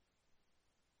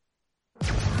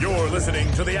You're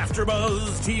listening to the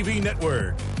AfterBuzz TV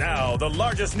Network, now the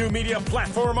largest new media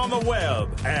platform on the web,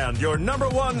 and your number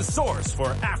one source for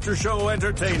after-show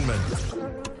entertainment.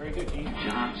 Very good, Gene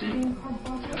Johnson.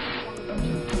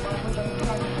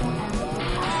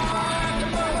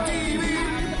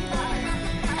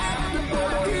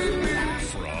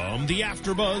 From the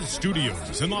AfterBuzz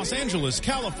Studios in Los Angeles,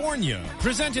 California,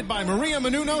 presented by Maria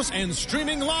Menounos and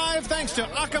streaming live thanks to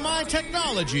Akamai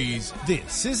Technologies.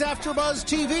 This is AfterBuzz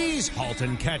TV's Halt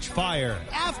and Catch Fire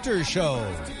After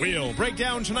Show. We'll break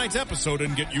down tonight's episode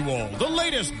and get you all the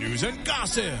latest news and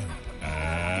gossip.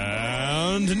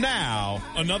 And now,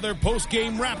 another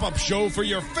post-game wrap-up show for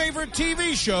your favorite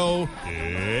TV show.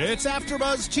 It's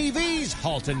AfterBuzz TV's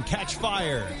Halt and Catch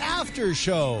Fire After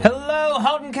Show. Hello,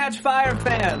 Halt and Catch Fire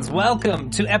fans. Welcome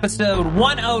to episode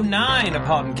 109 of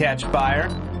Halt and Catch Fire.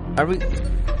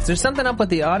 Is there something up with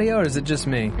the audio, or is it just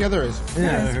me? Yeah, there is.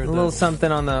 Yeah, a little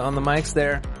something on the mics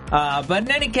there. But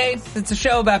in any case, it's a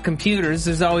show about computers.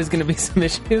 There's always going to be some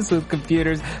issues with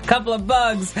computers. Couple of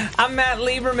bugs. I'm Matt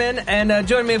Lieberman, and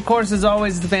joining me, of course, as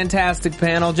always, the fantastic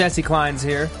panel. Jesse Klein's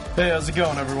here. Hey, how's it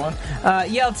going, everyone?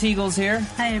 Yael Teagle's here.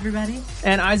 Hi, everybody.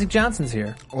 And Isaac Johnson's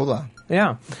here. Hola.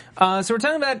 Yeah. So we're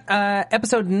talking about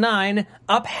episode 9,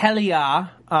 Up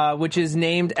Helia, which is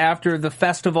named after the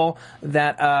festival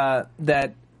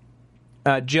that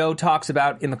Joe talks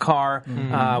about in the car,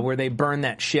 where they burn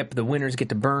that ship. The winners get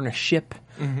to burn a ship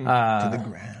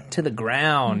to the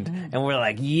ground. And we're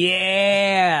like,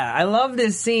 yeah! I love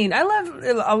this scene. I love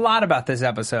a lot about this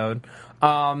episode.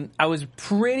 I was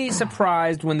pretty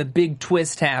surprised when the big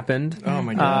twist happened. Oh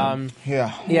my god.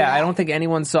 Yeah, I don't think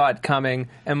anyone saw it coming,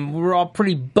 and we're all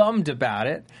pretty bummed about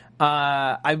it.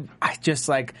 I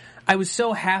was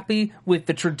so happy with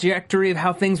the trajectory of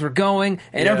how things were going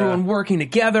and everyone working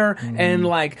together and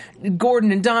like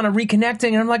Gordon and Donna reconnecting,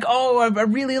 and I'm like, oh, I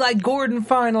really like Gordon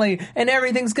finally, and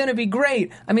everything's gonna be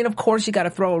great. I mean, of course you gotta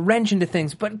throw a wrench into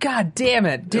things, but god damn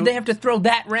it, did they have to throw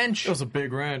that wrench? It was a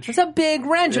big wrench. It's a big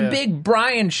wrench, a big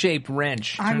Brian-shaped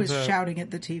wrench. I was shouting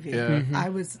at the TV. Yeah. I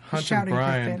was Hunt shouting and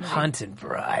Brian. Hunt and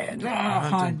Brian.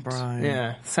 Hunt. Brian.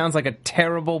 Yeah, sounds like a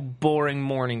terrible, boring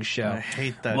morning show. I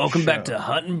hate that Welcome show. back to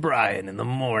Hunt and Brian in the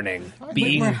morning,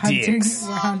 being We're hunting, dicks.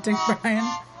 we're hunting Brian.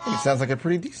 It sounds like a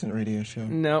pretty decent radio show.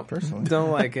 No, Personally. don't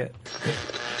like it.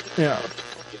 Yeah.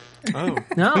 Oh.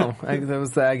 No, I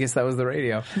guess that was the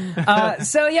radio.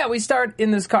 So yeah, we start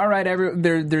in this car ride.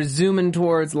 They're zooming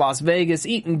towards Las Vegas,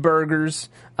 eating burgers.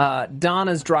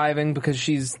 Donna's driving because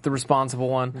she's the responsible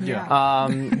one. Yeah.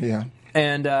 Yeah.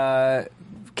 And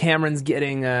Cameron's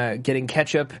getting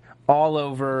ketchup all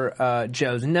over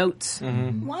Joe's notes.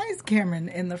 Why is Cameron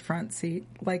in the front seat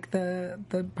like the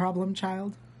problem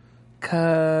child?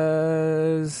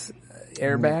 'Cause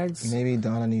airbags. Maybe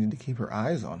Donna needed to keep her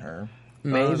eyes on her.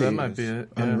 Maybe. that might be it.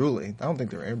 Yeah. Unruly. I don't think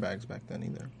there were airbags back then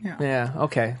either. Yeah.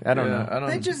 Okay. I don't know.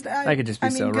 I could just be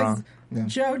so 'cause wrong. Yeah.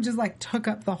 Joe just like took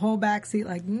up the whole back seat.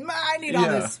 Like, I need all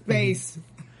this space.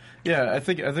 Yeah, I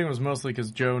think it was mostly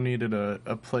because Joe needed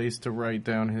a place to write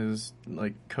down his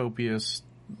like copious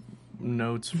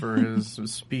notes for his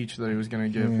speech that he was going to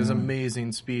give. His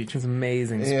amazing speech. His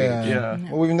amazing speech. Yeah.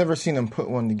 Well, we've never seen him put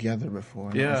one together before.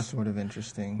 Yeah. It's sort of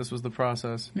interesting. This was the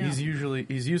process. Yeah. He's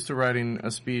used to writing a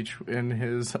speech in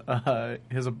his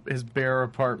bare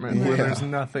apartment where there's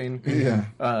nothing.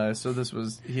 Yeah. So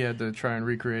he had to try and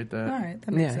recreate that. All right, that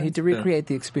makes Yeah, sense. he had to recreate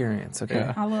the experience. Okay.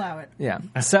 Yeah. I'll allow it. Yeah.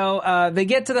 So they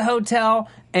get to the hotel,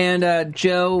 and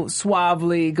Joe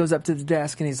suavely goes up to the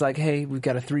desk, and he's like, "Hey, we've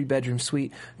got a 3-bedroom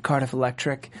suite, Cardiff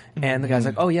Electric." And the guy's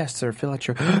like, "Oh yes, sir, Philip,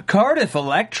 Cardiff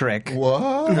Electric."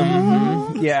 What?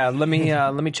 Yeah, let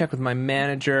me check with my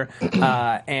manager.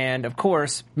 And of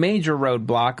course, major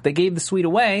roadblock. They gave the suite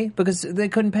away because they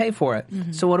couldn't pay for it.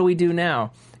 So what do we do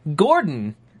now?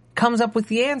 Gordon comes up with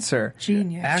the answer.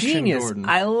 Genius. Action Genius. Gordon.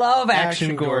 I love Action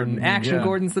Action Gordon. Gordon, Action yeah.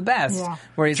 Gordon's the best. Yeah.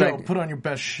 Where he's Joe, like, put on your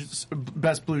best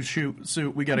blue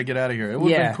suit. We got to get out of here. It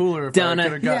would have been cooler if Donna, I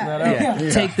could have gotten that out. yeah.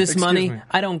 Take this Excuse money. me.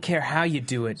 I don't care how you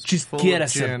do it. Just Full get of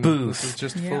us a gin. booth. This is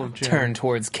just Yeah. full of gin. Turn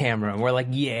towards camera. And we're like,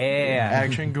 yeah.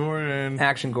 Action Gordon.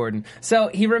 Action Gordon. So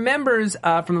he remembers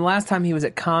from the last time he was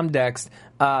at Comdex,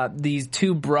 these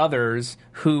two brothers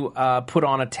who put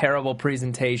on a terrible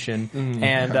presentation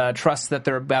and trusts that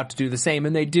they're about to do the same,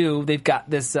 and they do. They've got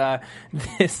this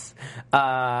It's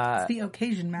the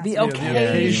occasion master. the the Occasion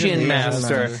Occasion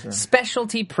Master Master.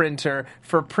 specialty printer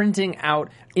for printing out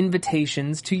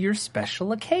invitations to your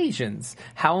special occasions.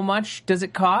 How much does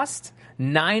it cost?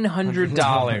 $900.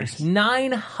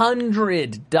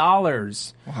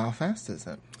 $900. Well, how fast is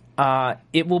it?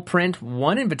 it will print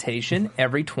one invitation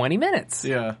every 20 minutes.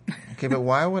 Yeah. Okay, but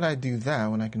why would I do that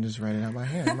when I can just write it out by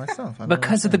hand myself? I don't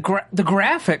Because of the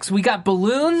graphics. We got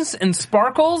balloons and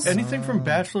sparkles. Anything from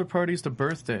bachelor parties to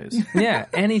birthdays. Yeah,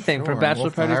 anything Sure, from bachelor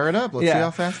we'll parties. fire it up. Let's see how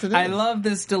fast it is. I love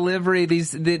this delivery.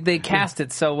 They cast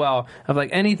it so well of like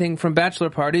anything from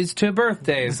bachelor parties to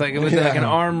birthdays, like with like an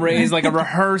arm raise, like a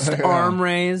rehearsed arm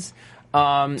raise.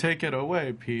 Take it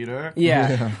away, Peter.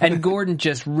 Yeah. And Gordon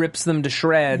just rips them to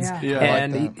shreds. Yeah. Yeah, I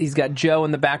And like that. he's got Joe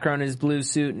in the background in his blue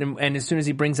suit. And as soon as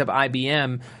he brings up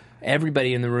IBM,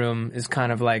 everybody in the room is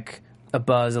kind of like a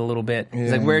buzz a little bit.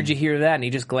 He's like, Yeah. where'd you hear that? And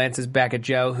he just glances back at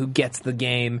Joe, who gets the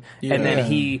game. And then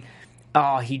he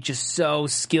just so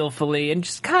skillfully and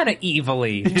just kind of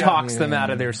evilly talks them out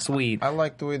of their suite. I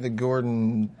like the way that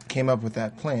Gordon came up with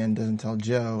that plan, doesn't tell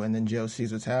Joe, and then Joe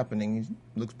sees what's happening.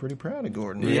 He looks pretty proud of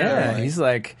Gordon. Yeah, he's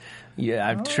like,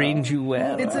 I've treated you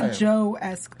well. It's a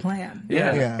Joe-esque plan.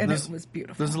 Yeah. Yeah. And it was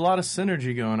beautiful. There's a lot of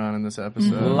synergy going on in this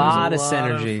episode. A lot There's of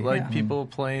synergy. like people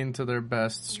playing to their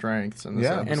best strengths in this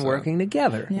Yeah. episode. and working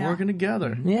together. Yeah. Working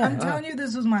together. Yeah. I'm telling you,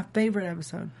 this was my favorite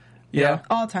episode. Yeah.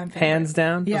 All-time favorite. Hands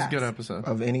down. Yeah. It's a good episode.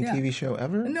 Of any Yeah. TV show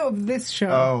ever? No, this show.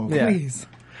 Oh. Yeah. Please.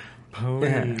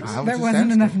 Ponies. I was There just wasn't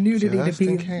asking, enough nudity just to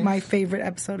in be case. my favorite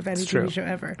episode of any true. TV show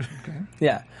ever.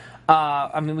 Yeah.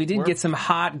 I mean, we did get some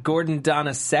hot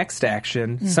Gordon-Donna sext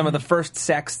action. Some of the first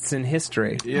sexts in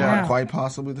history. Yeah. Quite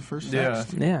possibly the first Yeah.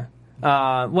 text. Yeah.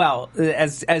 Well,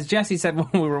 as Jesse said when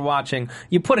we were watching,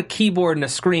 you put a keyboard and a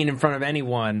screen in front of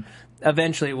anyone,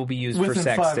 eventually it will be used Within for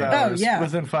 5 sexting. hours. Oh, yeah.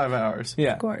 Within 5 hours.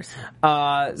 Yeah. Of course.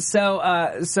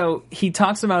 So he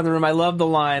talks them out of the room. I love the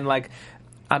line like,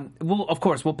 of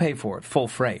course we'll pay for it full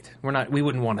freight. We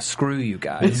wouldn't want to screw you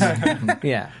guys.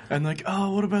 Yeah. And like,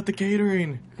 oh, what about the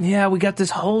catering? Yeah, we got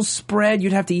this whole spread.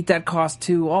 You'd have to eat that cost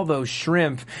too. All those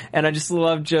shrimp. And I just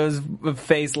love Joe's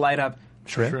face light up.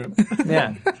 Shrimp?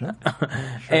 Yeah.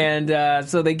 And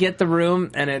so they get the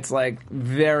room, and it's like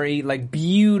very like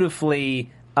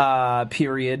beautifully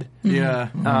period.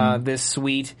 Yeah. This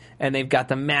suite, and they've got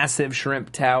the massive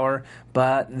shrimp tower,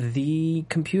 but the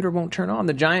computer won't turn on.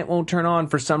 The giant won't turn on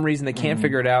for some reason. They can't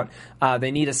figure it out.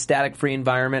 They need a static-free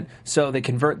environment, so they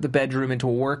convert the bedroom into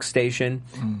a workstation,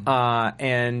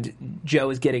 and Joe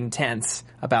is getting tense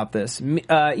about this.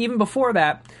 Even before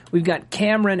that, we've got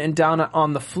Cameron and Donna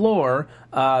on the floor.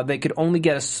 They could only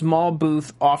get a small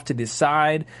booth off to the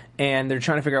side, and they're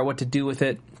trying to figure out what to do with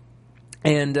it.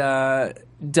 And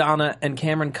Donna and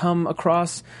Cameron come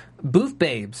across booth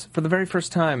babes for the very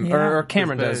first time, Yeah. or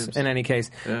Cameron Booth does babes. in any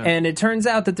case. Yeah. And it turns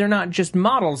out that they're not just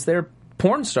models; they're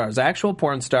porn stars, actual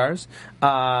porn stars,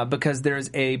 because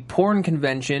there's a porn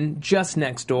convention just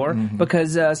next door.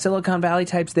 Because Silicon Valley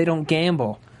types, they don't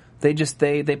gamble; they just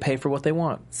they pay for what they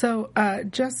want. So,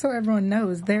 just so everyone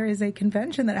knows, there is a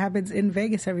convention that happens in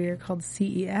Vegas every year called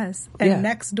CES, and Yeah.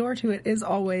 next door to it is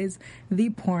always the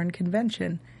porn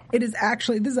convention. It is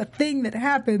actually, this is a thing that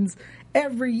happens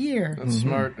every year. It's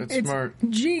smart. It's smart.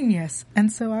 Genius.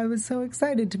 And so I was so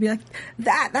excited to be like,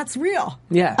 that's real.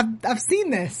 Yeah. I've seen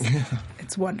this.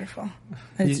 It's wonderful.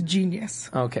 It's genius.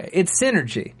 Okay, it's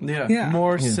synergy, Yeah. Yeah.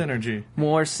 More synergy.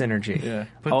 more synergy. Yeah.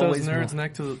 Put Always those nerds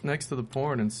more. next to the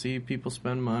porn and see people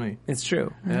spend money. It's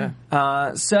true.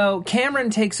 Yeah. So Cameron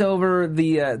takes over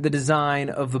the design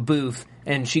of the booth,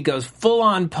 and she goes full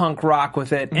on punk rock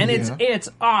with it, and it's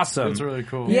awesome. It's really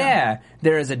cool. Yeah,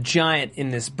 there is a giant in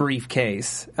this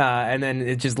briefcase, and then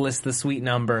it just lists the suite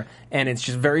number, and it's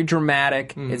just very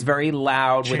dramatic. It's very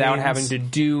loud without having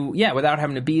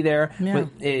to be there. Yeah.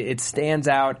 It stands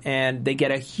out, and they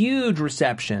get a huge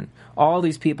reception. All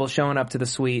these people showing up to the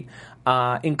suite.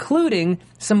 Including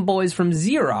some boys from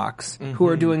Xerox who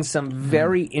are doing some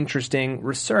very interesting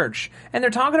research. And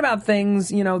they're talking about things,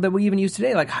 that we even use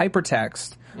today, like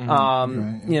hypertext.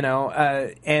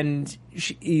 And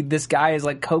this guy is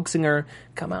like coaxing her,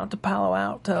 come out to Palo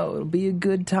Alto, it'll be a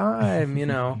good time,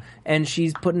 And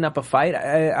she's putting up a fight,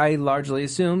 I largely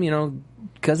assume,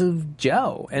 because of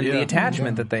Joe and the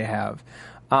attachment that they have.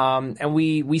 And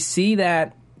we see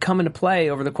that come into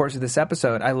play over the course of this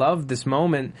episode. I love this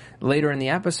moment later in the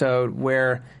episode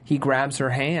where he grabs her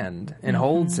hand and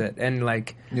holds it and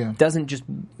doesn't just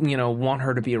want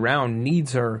her to be around,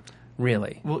 needs her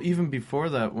really. Well, even before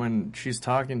that, when she's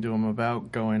talking to him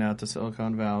about going out to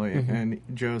Silicon Valley, and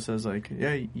Joe says like,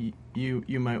 "Yeah,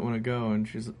 you might want to go," and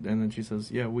then she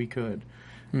says, "Yeah, we could."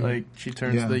 Like she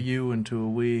turns the "you" into a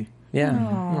 "we." Yeah.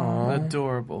 Aww.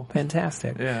 Adorable.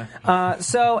 Fantastic. Yeah.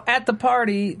 So at the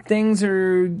party,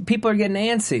 people are getting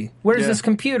antsy. Where's this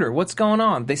computer? What's going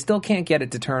on? They still can't get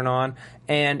it to turn on.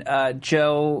 And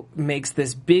Joe makes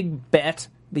this big bet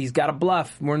he's got to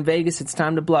bluff. We're in Vegas. It's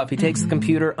time to bluff. He takes the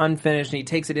computer unfinished and he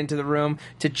takes it into the room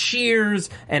to cheers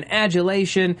and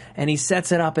adulation, and he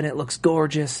sets it up and it looks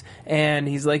gorgeous. And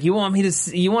he's like, you want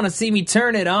to see me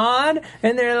turn it on?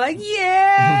 And they're like,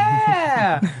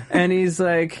 yeah. And he's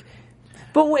like,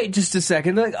 but wait just a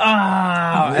second. They're like,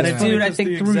 and a dude, I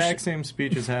think the exact same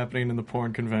speech is happening in the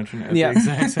porn convention at the Yeah.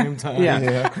 exact same time.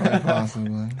 Yeah, quite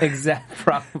possibly.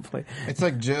 probably. It's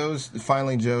like Joe's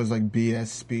like BS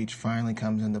speech finally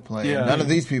comes into play. Yeah. None of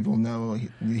these people know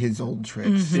his old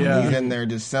tricks. Yeah. He's in there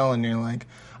just selling. And you're like,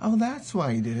 oh, that's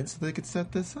why he did it, so they could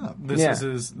set this up. This Yeah.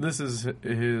 is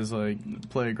his like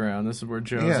playground. This is where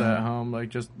Joe's at home, like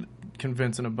just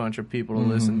convincing a bunch of people to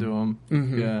listen to him.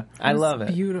 Yeah, I love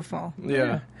it. Beautiful.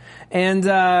 yeah. And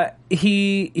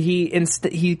he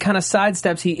kind of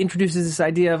sidesteps. He introduces this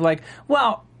idea of like,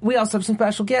 well, we also have some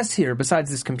special guests here. Besides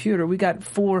this computer, we got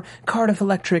 4 Cardiff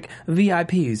Electric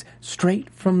VIPs straight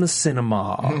from the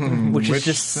cinema, which is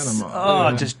just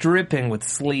cinema? just dripping with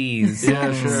sleaze.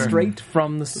 Yeah, sure. Straight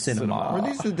from the cinema. Were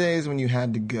these the days when you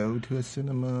had to go to a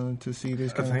cinema to see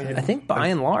this kind of thing? I think by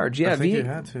and large, yeah. I think you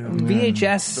had to.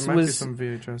 VHS There might be was some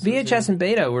VHS. VHS and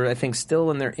Beta were, I think, still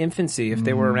in their infancy if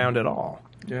they were around at all.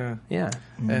 Yeah, Yeah.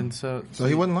 and so So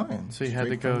he wasn't lying. So you had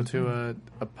to Straight go from the to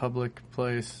a public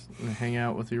place and hang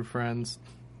out with your friends,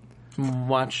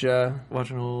 Watch. watch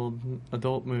an old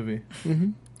adult movie. Mm-hmm.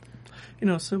 You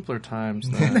know, simpler times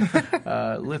then.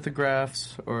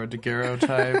 Lithographs or a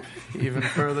daguerreotype, even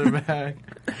further back.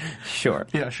 Sure.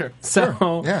 Yeah, sure.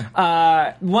 So,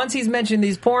 Yeah. once he's mentioned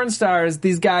these porn stars,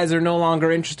 these guys are no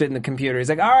longer interested in the computer. He's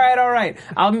like, all right,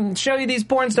 I'll show you these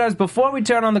porn stars before we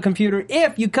turn on the computer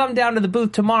if you come down to the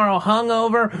booth tomorrow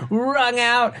hungover, wrung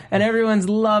out, and everyone's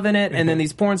loving it. And then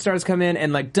these porn stars come in,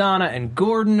 and like Donna and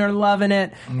Gordon are loving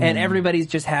it, and everybody's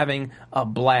just having a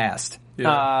blast.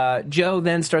 Yeah. Joe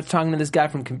then starts talking to this guy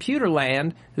from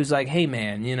Computerland who's like, hey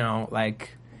man, you know,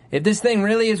 like, if this thing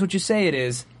really is what you say it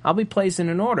is, I'll be placing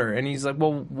an order. And he's like,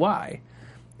 well, why?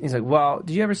 He's like, well,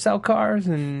 did you ever sell cars?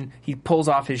 And he pulls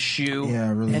off his shoe.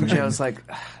 Yeah, really. And Joe's like,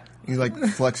 He like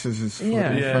flexes his foot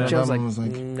yeah. in front of Joe's him like, and was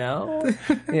like, no.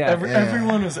 Yeah.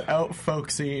 Everyone is out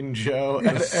folksing Joe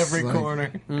at every like-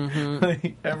 corner.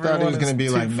 Like, I thought he was going to be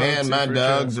like, man, my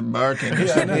dogs are barking or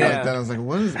something Yeah. like that. I was like,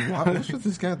 what's with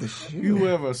this guy with the shoe? You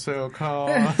ever sell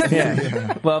cars?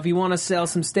 Yeah. Well, if you want to sell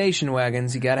some station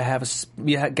wagons, you gotta have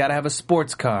a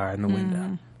sports car in the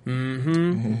window.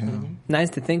 Mm-hmm. Nice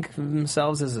to think of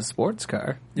themselves as a sports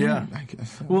car. Yeah. I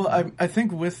guess so. Well, I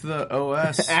think with the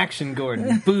OS, Action,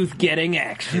 Gordon. Booth getting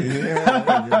action.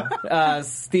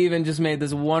 Steven just made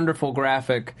this wonderful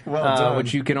graphic, Well done.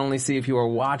 which you can only see if you are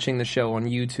watching the show on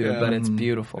YouTube, Yeah. but it's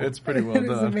beautiful. it's pretty well It is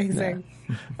done. amazing.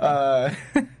 But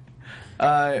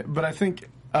I think,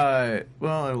 I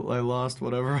lost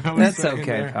whatever I was That's saying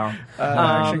okay, there. pal.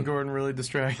 Action Gordon really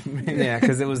distracted me. Yeah,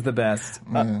 because it was the best.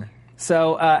 Yeah.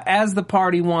 So as the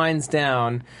party winds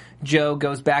down, Joe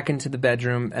goes back into the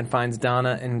bedroom and finds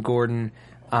Donna and Gordon,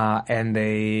 and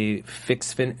they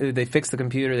fix the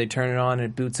computer. They turn it on and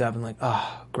it boots up, and like,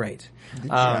 oh, great. The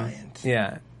giant.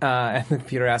 Yeah. And the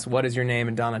computer asks, "What is your name?"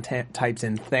 And Donna types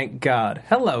in, "Thank God."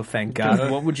 "Hello, thank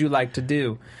God. What would you like to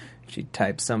do?" She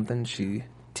types something. She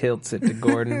tilts it to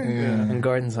Gordon, and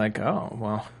Gordon's like, "Oh,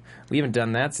 well, we haven't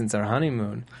done that since our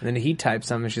honeymoon." And then he types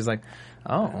something. And she's like,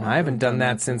 "Oh, I haven't done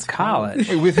that since college."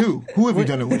 Wait, with who? Who have you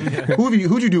done it with?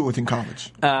 Who'd you do it with in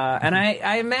college? And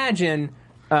I imagine.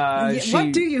 She,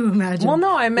 What do you imagine? Well, no,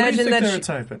 I What do you imagine think that they were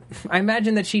typing? I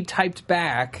imagine that she typed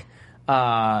back.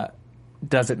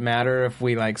 Does it matter if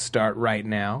we like start right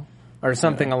now, or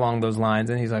something along those lines?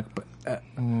 And he's like, I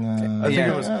think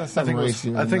Yeah. it was. Yeah, I think, it was,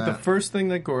 something I think the racy first thing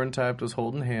that Gordon typed was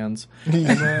holding hands,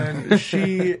 and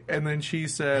then she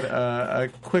said a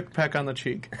quick peck on the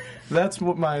cheek. That's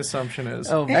what my assumption is.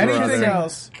 Oh, anything brother.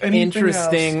 else?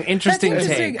 interesting That's interesting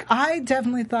interesting. take. I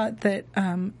definitely thought that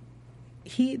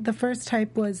the first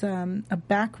type was a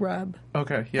back rub.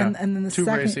 Okay, yeah. And then the too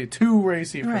second- too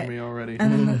racy for Right. me already.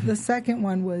 And then the second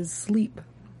one was sleep.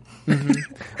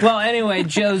 Well, anyway,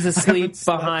 Joe's asleep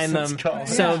slept behind them, since college.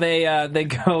 so they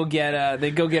go get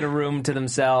a room to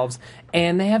themselves,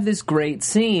 and they have this great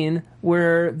scene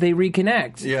where they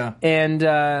reconnect. Yeah. And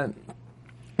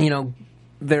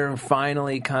they're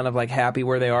finally kind of like happy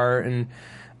where they are, and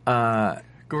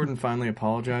Gordon finally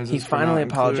apologizes. he for finally not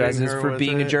including apologizes her for with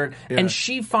being a it. jerk, Yeah. and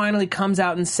she finally comes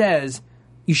out and says,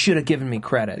 "You should have given me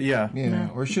credit." Yeah. Yeah,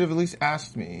 or should have at least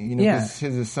asked me. You know, Yeah. 'cause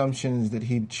his assumption is that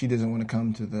she doesn't want to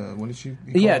come to the what did she?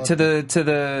 Yeah, call to it?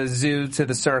 the zoo, to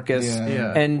the circus, Yeah.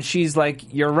 Yeah. and she's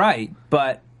like, "You're right,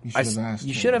 but You should have asked you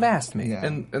me." should have asked me." Yeah.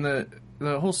 And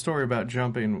the whole story about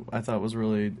jumping I thought was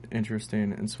really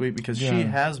interesting and sweet because she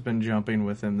has been jumping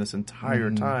with him this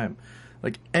entire time.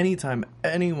 Like, anytime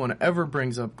anyone ever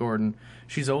brings up Gordon,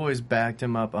 she's always backed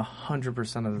him up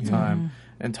 100% of the time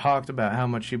and talked about how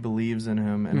much she believes in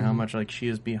him and how much, like, she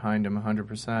is behind him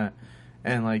 100%.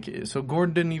 And, like, so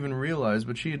Gordon didn't even realize,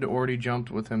 but she had already jumped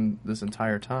with him this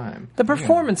entire time. The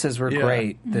performances were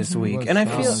great this week. And I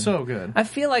feel so good. I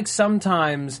feel like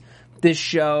sometimes this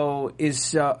show is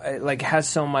so, like, has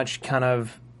so much kind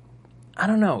of, I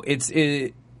don't know,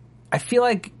 I feel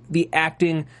like the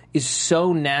acting is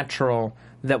so natural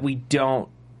that we don't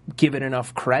give it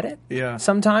enough credit. Yeah.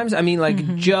 Sometimes, I mean,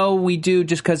 like Joe, we do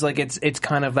just because like it's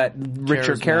kind of that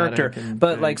richer Charismatic character. and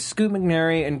But big. like Scoot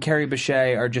McNairy and Carrie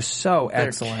Bechet are just so They're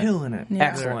excellent, killing it. Yeah.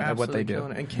 excellent They're at what they absolutely do.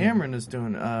 killing it. And Cameron is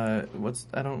doing I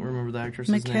don't remember the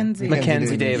actress's Mackenzie. name.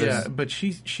 Mackenzie Davis. Yeah, but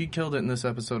she killed it in this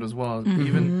episode as well.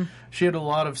 Even she had a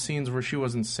lot of scenes where she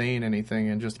wasn't saying anything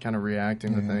and just kind of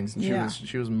reacting to things, and Yeah.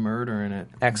 she was murdering it.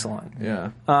 Excellent. Yeah.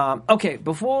 Okay,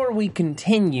 before we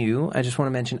continue, I just want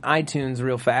to mention iTunes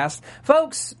real fast.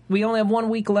 Folks, we only have 1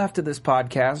 week left of this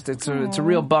podcast. It's a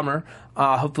real bummer.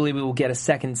 Hopefully we will get a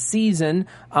second season.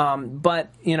 But,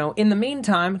 you know, in the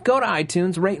meantime, go to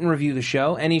iTunes, rate and review the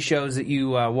show. Any shows that you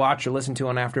watch or listen to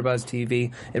on AfterBuzz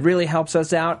TV. It really helps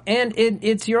us out, and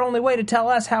it's your only way to tell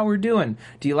us how we're doing.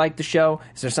 Do you like the show?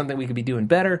 Is there something we could be doing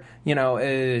better? You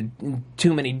know,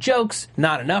 too many jokes,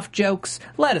 not enough jokes?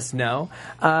 Let us know.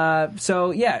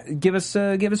 So, yeah, give us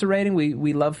a rating.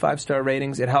 We love 5-star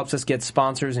ratings. It helps us get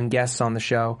sponsors and guests on the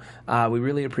show. We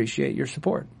really appreciate your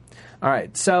support. All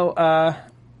right, so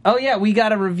we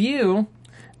got a review.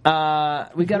 We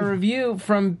got a review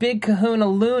from Big Kahuna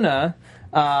Luna.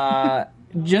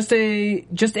 Just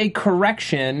a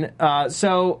correction.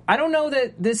 So I don't know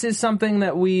that this is something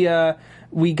that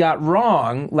we got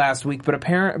wrong last week,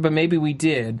 but maybe we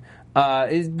did.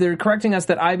 They're correcting us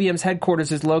that IBM's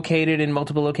headquarters is located in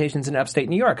multiple locations in upstate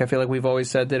New York. I feel like we've always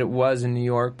said that it was in New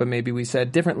York, but maybe we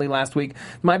said differently last week.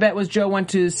 My bet was Joe went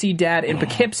to see Dad in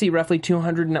Poughkeepsie, roughly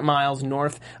 200 miles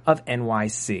north of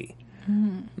NYC.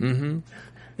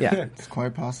 Yeah. It's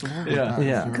quite possible.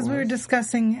 Yeah. Because we were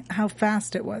discussing how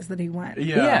fast it was that he went.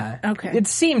 Yeah. Okay. It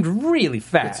seemed really It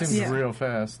fast. seems real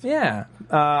fast. Yeah,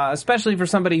 especially for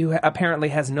somebody who apparently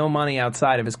has no money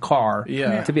outside of his car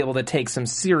to be able to take some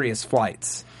serious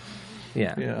flights.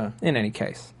 Yeah. In any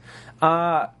case.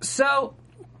 So,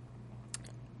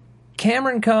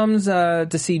 Cameron comes to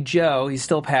see Joe. He's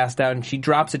still passed out, and she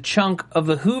drops a chunk of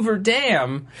the Hoover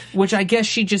Dam, which I guess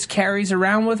she just carries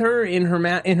around with her in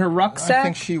her rucksack. I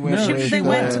think she went. They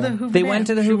went to the Hoover They Dam. went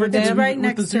to the Hoover Dam? It's right With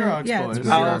next the Xerox to yeah, boys. it's Oh,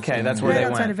 Xerox okay, Dam. that's where right they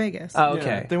outside went. of Vegas. Oh,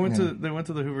 okay. They went to the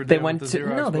Hoover Dam. They went with the to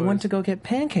Xerox they boys. went to go get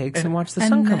pancakes and watch the and-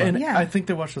 sun come And up. Yeah. I think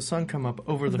they watched the sun come up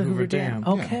over the Hoover Dam.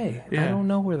 Okay, I Yeah. don't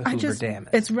know where the Hoover Dam is.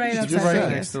 It's right outside Just right Vegas.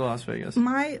 next to Las Vegas.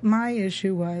 My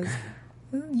issue was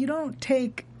you don't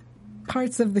take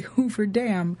parts of the Hoover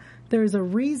Dam. There's a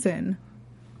reason.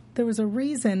 There was a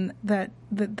reason that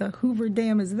the Hoover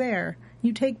Dam is there.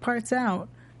 You take parts out,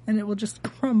 and it will just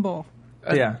crumble.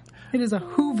 Yeah. It is a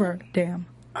Hoover Dam.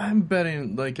 I'm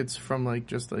betting like it's from like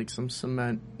just like some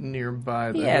cement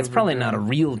nearby. Yeah, it's probably not a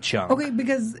real chunk. Okay,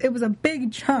 because it was a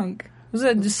big chunk. It was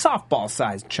a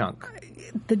softball-sized chunk.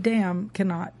 The dam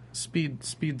cannot. speed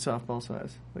softball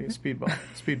size, like a speedball,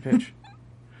 speed pitch.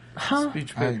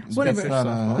 Speech pitch. Whatever.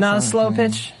 Not a slow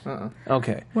pitch?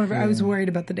 Okay. Whatever. I was worried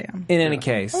about the dam. In any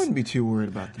case. I wouldn't be too worried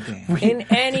about the dam. In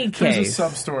any There's a case.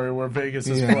 sub-story where Vegas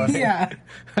is Yeah. playing.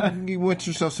 Yeah. You want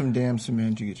yourself some damn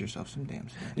cement, you get yourself some damn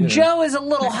cement. Joe is a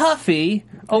little huffy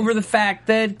over the fact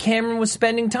that Cameron was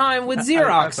spending time with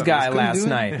Xerox thought guy he was gonna last do it.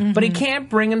 night, but he can't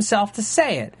bring himself to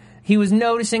say it. He was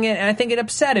noticing it, and I think it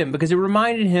upset him because it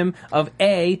reminded him of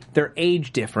their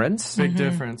age difference. Big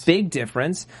difference. Big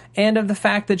difference, and of the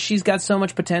fact that she's got so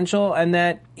much potential and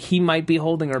that he might be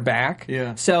holding her back.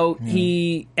 Yeah. So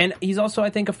he's also,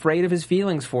 I think, afraid of his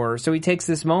feelings for her. So he takes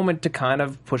this moment to kind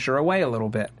of push her away a little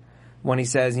bit when he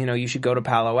says, you know, you should go to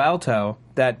Palo Alto.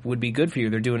 That would be good for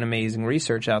you. They're doing amazing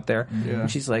research out there. Yeah.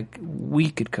 And she's like, we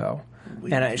could go.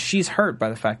 And she's hurt by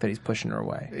the fact that he's pushing her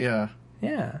away. Yeah.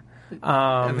 Yeah.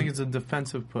 I think it's a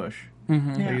defensive push. Yeah.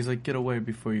 Like he's like, get away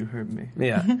before you hurt me.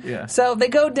 Yeah. Yeah. So they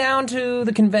go down to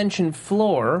the convention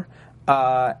floor,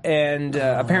 and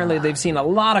apparently they've seen a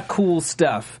lot of cool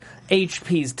stuff.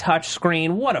 HP's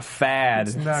touchscreen, what a fad.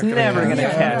 It's never going to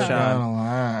catch on. Gonna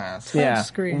last. Yeah.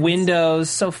 Touchscreens. Windows,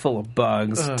 so full of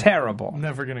bugs. Terrible.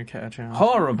 Never gonna catch on.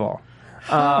 Horrible.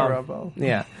 Horrible.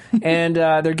 Yeah. And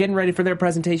they're getting ready for their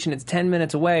presentation. It's 10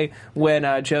 minutes away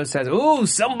when Joe says, ooh,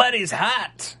 somebody's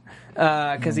hot.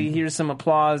 Because he hears some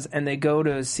applause, and they go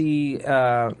to see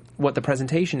what the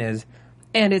presentation is.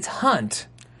 and it's Hunt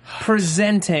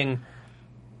presenting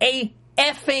a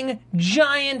effing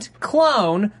giant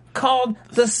clone called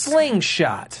the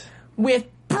Slingshot with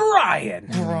Brian.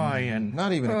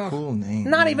 Not even a cool name.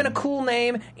 Not even a cool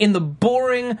name in the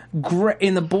boring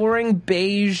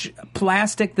beige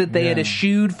plastic that they had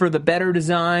eschewed for the better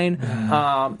design,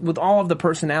 with all of the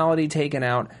personality taken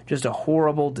out. Just a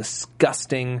horrible,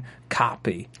 disgusting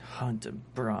copy. Hunt and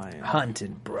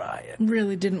Brian.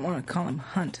 Really didn't want to call him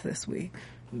Hunt this week.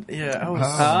 Yeah, I was.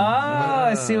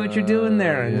 I see what you're doing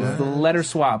there. The letter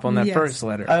swap on that Yes. first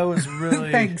letter. I was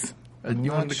really. Thanks.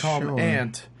 You wanted to call him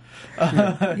Ant.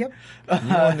 Yep. You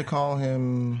wanted to call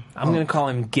him... I'm going to call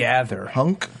him Gather.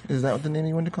 Hunk? Is that what the name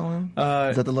you wanted to call him?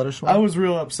 Is that the letter swap? I was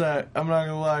real upset. I'm not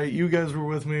gonna lie. You guys were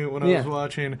with me when I was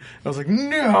watching. I was like,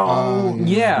 No!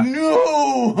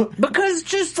 Because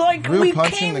just like Real we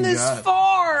punch in came the this gut.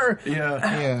 far!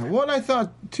 Yeah. Well, and I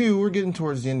thought, too, we're getting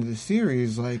towards the end of the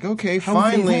series. Like, okay, How we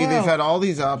finally, get they've out? had all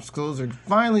these obstacles. They're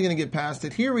finally going to get past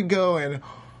it. Here we go. And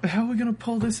How are we gonna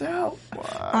pull this out?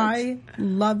 I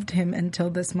loved him until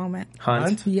this moment.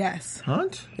 Hunt? Yes.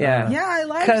 Hunt? Yeah. Yeah, I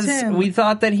liked Because him. we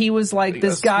thought that he was like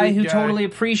this a guy sweet who guy. totally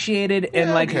appreciated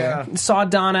and okay. saw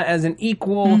Donna as an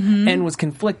equal and was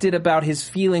conflicted about his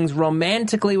feelings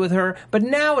romantically with her. But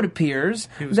now it appears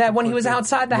that when he was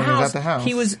outside the When he was house, at the house,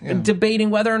 he was yeah.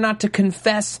 debating whether or not to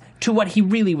confess to what he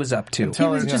really was up to. He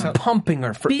was just pumping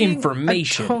her for Being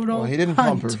information. A total Well, he didn't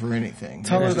Hunt. pump her for anything.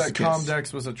 Tell It her was just that a kiss.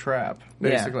 Comdex was a trap,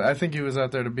 basically. I think he was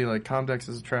out there to be like, Comdex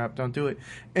is a trap, don't do it.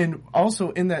 And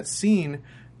also in that scene,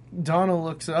 Donna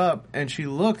looks up and she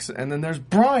looks, and then there's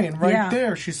Brian right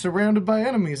there. She's surrounded by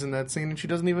enemies in that scene and she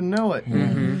doesn't even know it.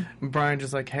 And Brian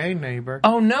just like, hey, neighbor.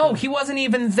 Oh no, he wasn't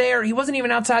even there. He wasn't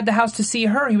even outside the house to see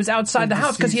her. He was outside the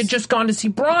house because he had just gone to see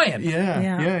Brian.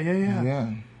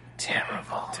 Yeah.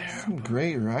 Terrible.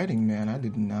 Great writing, man. I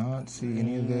did not see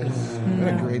any of this.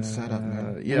 What a great setup,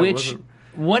 man. Yeah, Which,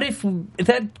 what if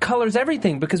that colors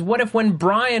everything? Because what if when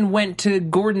Brian went to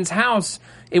Gordon's house,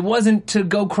 it wasn't to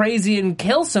go crazy and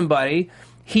kill somebody.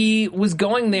 He was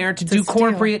going there to do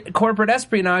steal. corporate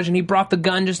espionage, and he brought the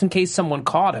gun just in case someone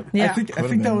caught him. Yeah. I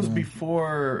think that was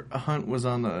before Hunt was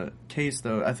on the case,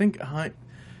 though. I think Hunt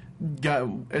got,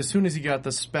 as soon as he got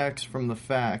the specs from the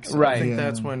facts, Right. I think Yeah.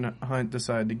 that's when Hunt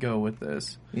decided to go with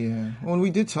this. Yeah. Well, we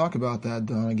did talk about that,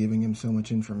 Donna giving him so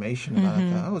much information about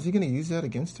it. Oh, is he going to use that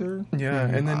against her? Yeah,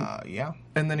 and then Yeah.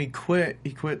 and then he quit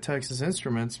Texas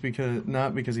Instruments because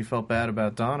not because he felt bad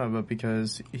about Donna, but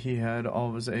because he had all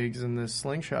of his eggs in this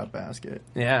slingshot basket.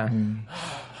 Yeah.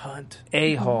 Hunt.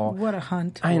 A-hole. What a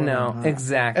Hunt. I know,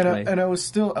 exactly. And I was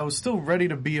still ready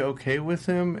to be okay with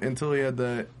him until he had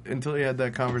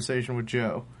that conversation with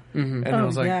Joe. And I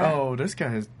was like, yeah. oh, this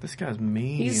guy's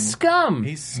mean. He's scum.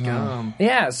 He's scum.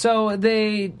 Yeah, so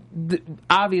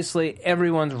obviously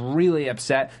everyone's really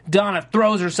upset. Donna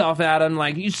throws herself at him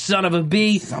like, you son of a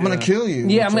bee. I'm going to kill you.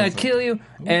 Yeah, I'm going to kill you.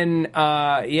 And,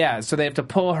 so they have to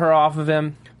pull her off of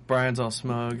him. Brian's all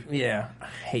smug. Yeah, I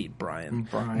hate Brian.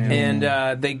 Brian.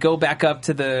 And they go back up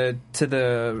to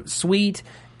the suite,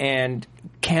 and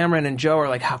Cameron and Joe are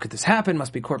like, how could this happen?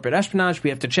 Must be corporate espionage. We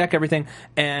have to check everything.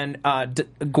 And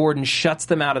Gordon shuts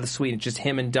them out of the suite. It's just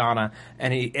him and Donna.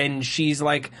 And she's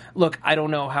like, look, I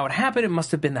don't know how it happened. It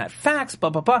must have been that fax,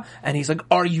 blah, blah, blah. And he's like,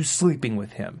 are you sleeping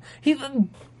with him?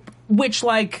 Which,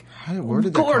 like, Where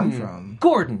did that come from?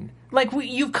 Gordon. Like,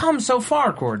 you've come so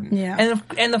far, Gordon. Yeah.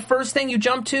 And the first thing you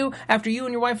jump to after you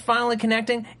and your wife finally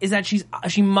connecting is that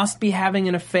she must be having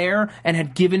an affair and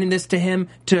had given this to him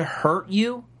to hurt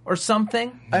you or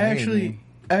something. I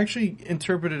actually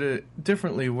interpreted it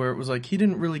differently, where it was like he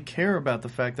didn't really care about the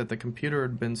fact that the computer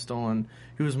had been stolen.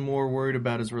 He was more worried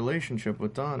about his relationship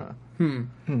with Donna.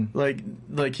 Like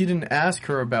he didn't ask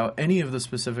her about any of the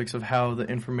specifics of how the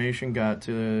information got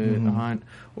to Hunt,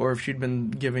 or if she'd been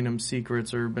giving him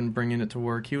secrets or been bringing it to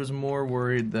work. He was more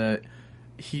worried that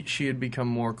she had become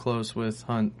more close with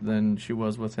Hunt than she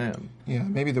was with him. Yeah,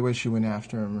 maybe the way she went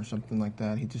after him or something like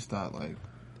that. He just thought, like,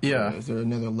 Yeah. is there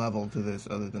another level to this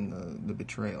other than the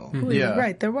betrayal? Yeah.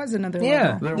 Right, there was another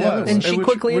Yeah. level. There Yeah, was, and she which-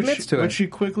 quickly which admits she- to it. Which she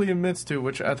quickly admits to,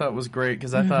 which I thought was great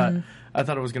because I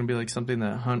thought it was going to be like something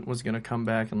that Hunt was going to come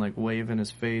back and like wave in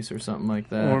his face or something like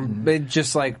that. Or it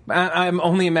just like, I'm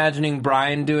only imagining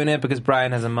Brian doing it because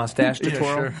Brian has a mustache to yeah,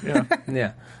 twirl. sure.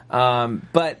 Yeah. Yeah.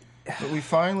 But But we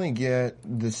finally get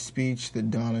the speech that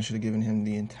Donna should have given him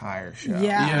the entire show.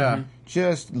 Yeah. Yeah.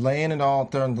 Just laying it all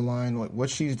out there on the line, like what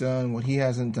she's done, what he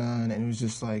hasn't done, and it was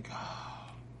just like,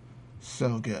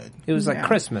 so good. It was like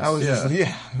Christmas. I was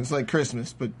it's like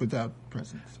Christmas, but without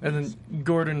presents. And then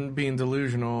Gordon being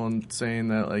delusional and saying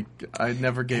that, like, I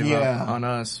never gave up on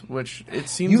us, which it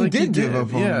seems like you he did give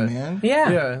up on him, man.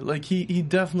 Yeah, like he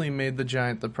definitely made the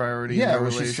Giant the priority in the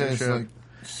relationship.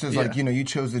 She says, like, you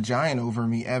chose the Giant over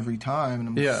me every time, and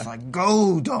I'm just like,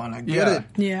 go, Dawn, I get it.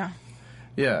 Yeah.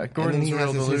 Yeah, Gordon's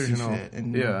real delusional.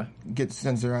 And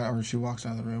sends her out, or she walks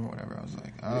out of the room or whatever. I was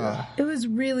like, It was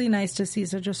really nice to see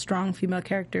such a strong female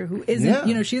character who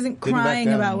isn't, she isn't crying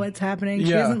about what's happening.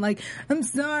 She isn't like, I'm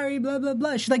sorry, blah, blah,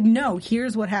 blah. She's like, no,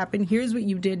 here's what happened. Here's what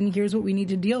you did, and here's what we need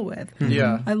to deal with.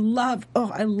 Yeah. I love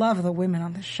the women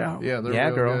on the show. Yeah, they're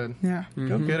real girl. good. Yeah.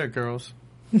 Go get it, girls.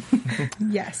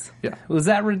 Yes. Yeah. Was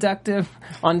that reductive?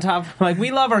 On top, like,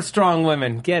 we love our strong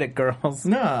women. Get it, girls.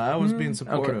 No, I was being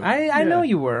supportive. Okay. I know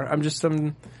you were. I'm just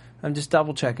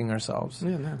double checking ourselves.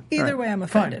 Yeah, no. Either way, I'm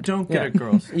offended. Don't get it,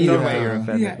 girls. Either way, you're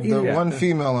offended. Yeah, the one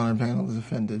female on our panel is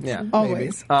offended. Yeah.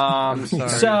 Always. I'm sorry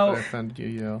so if I offended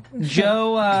you,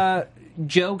 Yale.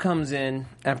 Joe comes in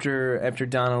after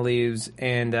Donna leaves,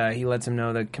 and he lets him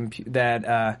know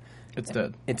that It's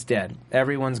dead. It's dead.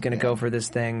 Everyone's going to go for this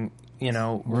thing.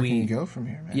 Where can you go from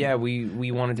here, man? Yeah,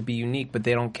 we want it to be unique, but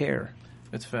they don't care.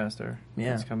 It's faster.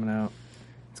 Yeah. It's coming out.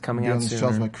 It's coming Be out on the soon.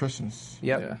 shelves by Christmas.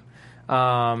 Yep.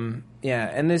 Yeah.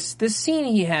 And this scene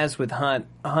he has with Hunt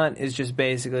is just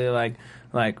basically like,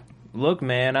 look,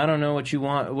 man, I don't know what you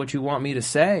want me to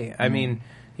say. I mean,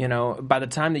 by the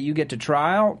time that you get to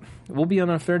trial, we'll be on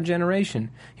our third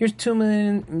generation. Here's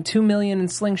 $2 million in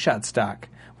slingshot stock.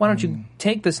 Why don't you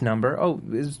take this number? Oh,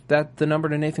 is that the number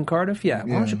to Nathan Cardiff? Yeah.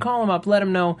 Why don't you call him up, let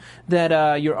him know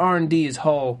that your R&D is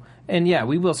whole, and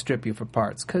we will strip you for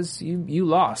parts, because you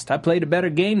lost. I played a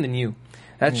better game than you.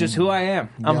 That's just who I am.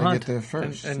 I'm Hunt. Get there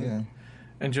first. And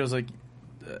Joe's like,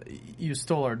 you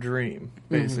stole our dream,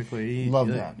 basically. Love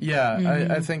that. Yeah,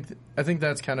 I think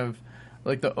that's kind of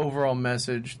like the overall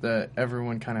message that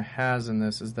everyone kind of has in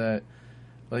this, is that,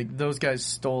 like, those guys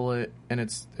stole it, and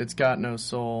it's got no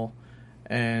soul.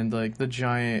 And, like, the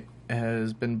Giant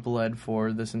has been bled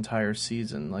for this entire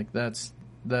season. Like, that's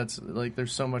like,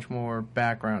 there's so much more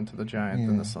background to the Giant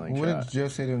than the slingshot. What did Joe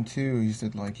say to him, too? He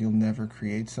said, like, you'll never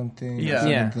create something.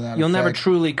 Yeah. You'll never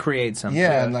truly create something.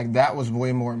 Yeah, and, like, that was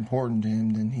way more important to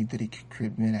him than he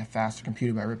could make a faster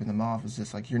computer by ripping them off. It's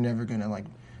just, like, you're never going to, like,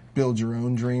 build your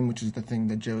own dream, which is the thing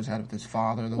that Joe's had with his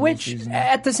father. Which,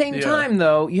 at the same time,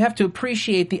 though, you have to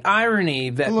appreciate the irony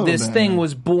that this thing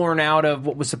was born out of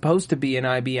what was supposed to be an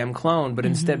IBM clone, but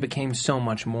instead became so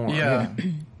much more. Yeah.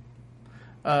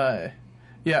 I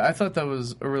thought that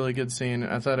was a really good scene.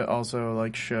 I thought it also,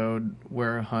 like, showed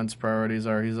where Hunt's priorities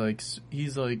are. He's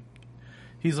like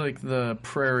the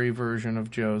prairie version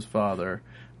of Joe's father.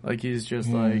 Like, he's just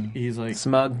like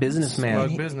smug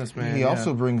businessman. He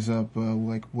also brings up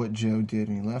like what Joe did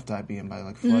when he left IBM by,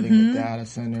 like, flooding the data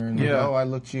center and like, I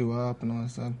looked you up and all that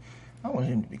stuff. I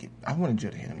wanted Joe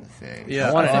to hit him in the face. Yeah,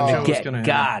 I wanted him to get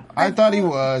God. I thought he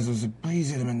was. I was like, please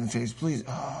hit him in the face, please.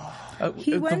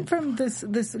 He went from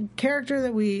this character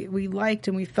that we liked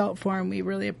and we felt for and we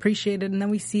really appreciated, and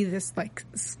then we see this, like,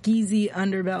 skeezy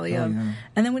underbelly of.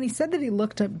 And then when he said that he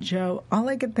looked up Joe, all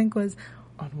I could think was,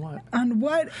 on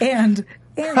what? And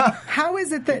how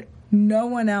is it that no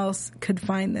one else could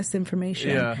find this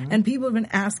information? Yeah. And people have been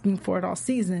asking for it all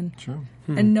season. True.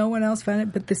 And no one else found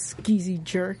it but this skeezy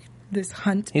jerk, this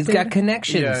Hunt. He's got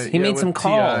connections. He made some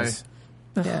calls.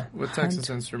 Yeah. With Texas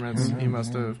Instruments, he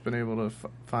must have been able to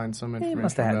find some information. He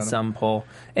must have had some pull.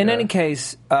 In any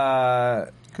case, could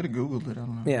have Googled it. I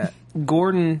don't know. Yeah,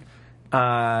 Gordon.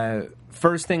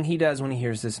 First thing he does when he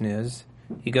hears this news,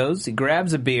 he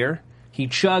grabs a beer, he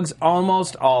chugs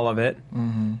almost all of it,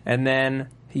 and then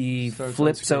he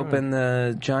flips open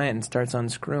the Giant and starts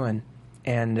unscrewing.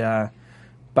 And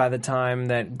by the time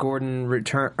that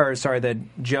that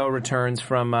Joe returns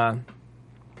from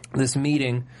this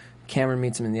meeting, Cameron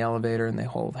meets him in the elevator and they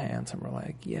hold hands and we're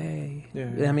like, yay.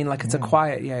 Yeah. I mean, like, it's a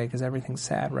quiet yay because everything's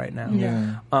sad right now.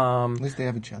 Yeah. At least they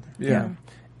have each other. Yeah.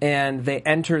 And they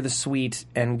enter the suite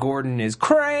and Gordon is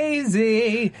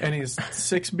crazy. And he's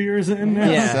 6 beers in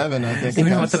now. Yeah. 7, I think. You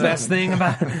know what's the best thing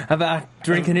about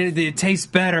drinking it? It tastes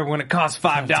better when it costs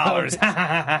 $5.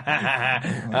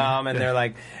 And they're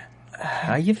like,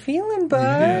 how you feeling,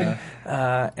 bud?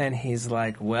 And he's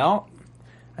like, well,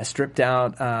 I stripped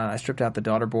out the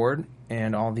daughter board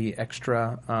and all the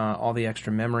extra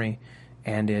memory,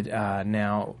 and it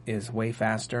now is way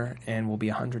faster and will be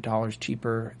 $100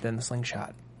 cheaper than the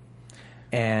slingshot.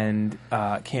 And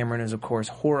Cameron is, of course,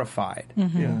 horrified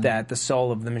that the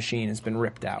soul of the machine has been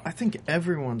ripped out. I think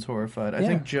everyone's horrified. I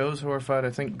think Joe's horrified. I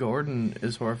think Gordon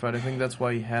is horrified. I think that's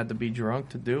why he had to be drunk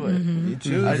to do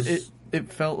it. It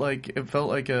felt like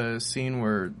a scene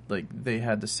where like they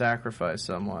had to sacrifice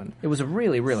someone. It was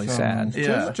really, really sad.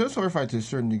 Joe's horrified to a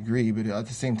certain degree, but at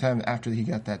the same time, after he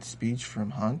got that speech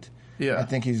from Hunt, I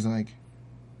think he's like,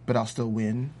 but I'll still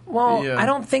win. Well, I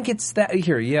don't think it's that.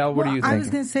 Here, what do you think? I was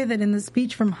going to say that in the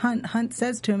speech from Hunt, Hunt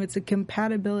says to him, it's a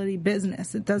compatibility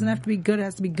business. It doesn't have to be good, it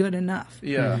has to be good enough.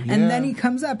 Yeah. And then he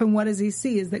comes up, and what does he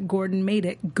see? Is that Gordon made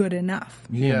it good enough.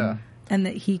 Yeah. And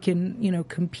that he can,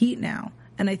 compete now.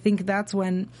 And I think that's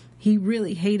when he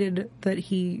really hated that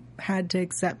he had to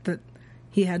accept that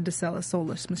he had to sell a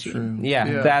soulless machine. True.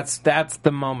 Yeah, that's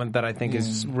the moment that I think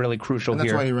is really crucial and that's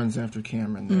here. why he runs after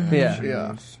Cameron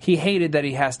there. He hated that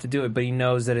he has to do it, but he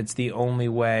knows that it's the only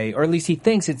way, or at least he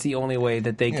thinks it's the only way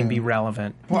that they can be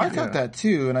relevant. Well, I thought that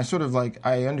too, and I sort of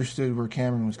I understood where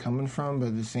Cameron was coming from, but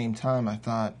at the same time I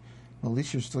thought, well, at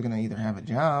least you're still going to either have a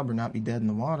job or not be dead in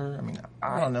the water. I mean,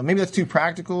 I don't know. Maybe that's too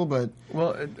practical, but...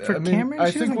 Well, for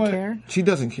Cameron, she doesn't care. She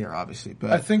doesn't care, obviously,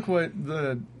 but... I think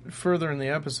further in the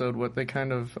episode, what they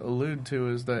kind of allude to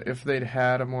is that if they'd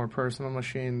had a more personal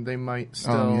machine, they might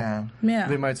still...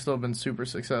 They might still have been super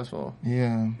successful.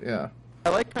 Yeah. Yeah. I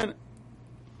like kind of...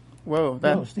 Whoa,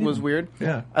 that was weird.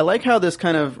 Yeah. I like how this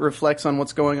kind of reflects on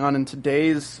what's going on in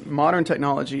today's modern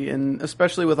technology, and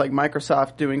especially with like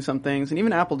Microsoft doing some things, and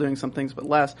even Apple doing some things, but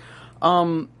less.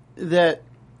 That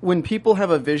when people have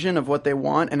a vision of what they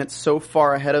want, and it's so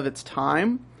far ahead of its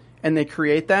time, and they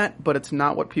create that, but it's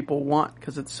not what people want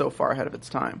because it's so far ahead of its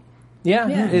time. Yeah.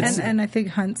 And I think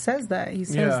Hunt says that. He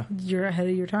says, you're ahead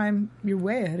of your time. You're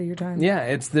way ahead of your time.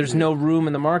 Yeah, there's no room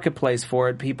in the marketplace for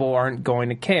it. People aren't going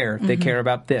to care. They care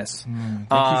about this. Thank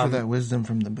you for that wisdom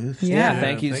from the booth. Yeah,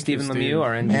 thank you, Stephen Lemieux,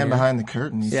 our engineer. Man behind the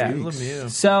curtain. Lemieux.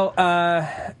 So,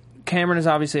 Cameron is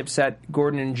obviously upset.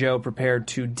 Gordon and Joe prepared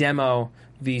to demo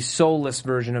the soulless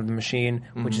version of the machine,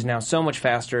 which is now so much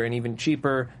faster and even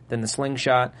cheaper than the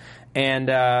slingshot.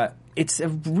 And it's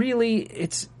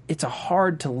a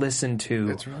hard to listen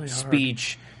to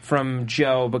speech from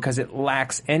Joe because it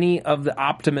lacks any of the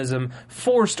optimism,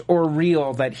 forced or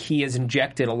real, that he has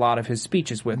injected a lot of his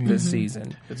speeches with this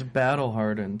season. It's battle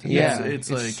hardened. Yeah, it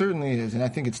certainly is, and I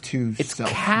think it's too self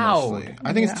cowed. mostly.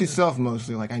 I think it's too self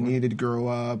mostly. Like, I needed to grow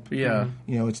up. Yeah.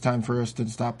 It's time for us to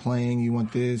stop playing. You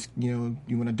want this, you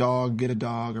want a dog, get a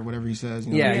dog, or whatever he says.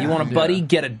 You want a buddy,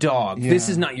 get a dog. This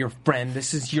is not your friend,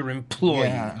 this is your employee.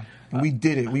 Yeah. We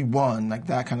did it. We won. Like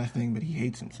that kind of thing, but he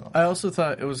hates himself. I also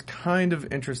thought it was kind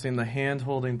of interesting, the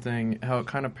hand-holding thing, how it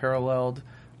kind of paralleled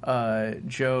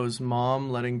Joe's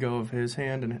mom letting go of his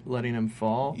hand and letting him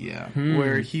fall. Yeah.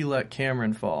 Where he let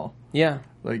Cameron fall. Yeah.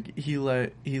 Like, he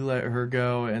let her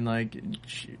go, and, like,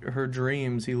 her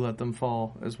dreams, he let them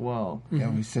fall as well.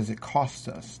 Yeah, he says it costs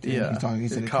us. Yeah. He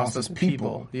said it costs us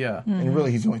people. Yeah. And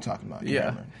really, he's only talking about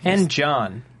Cameron. And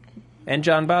John. And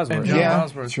John Bosworth. And John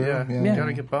Bosworth, true. Yeah.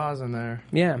 Gotta get Boz in there.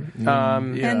 Yeah.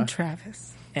 And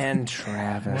Travis.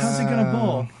 How's he gonna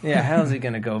bowl? Yeah, how's he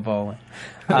gonna go bowling?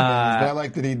 But I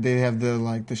like that they have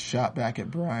the shot back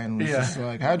at Brian. It's just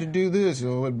like, how'd you do this?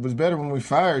 Well, it was better when we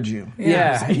fired you.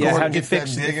 Yeah. Gordon How'd you gets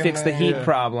fix the heat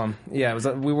problem? Yeah,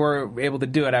 we were able to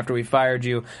do it after we fired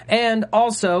you. And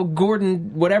also,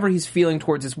 Gordon, whatever he's feeling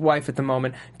towards his wife at the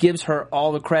moment, gives her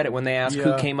all the credit when they ask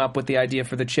who came up with the idea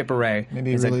for the chip array.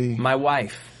 Maybe he's really, like, my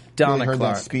wife, Donna really heard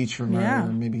Clark. that speech from her,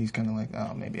 and maybe he's kind of like,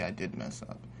 oh, maybe I did mess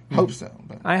up. Hope so.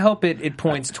 But I hope it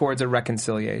points towards a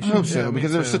reconciliation. I hope so,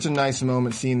 because there was such a nice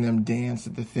moment seeing them dance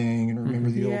at the thing and remember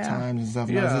the old times and stuff.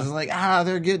 And I was just like,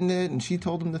 they're getting it, and she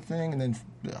told them the thing, and then...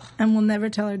 Ugh. And we'll never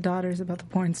tell our daughters about the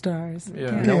porn stars.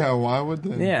 Yeah, why would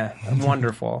they? Yeah,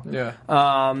 wonderful. Yeah.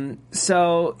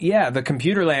 So, the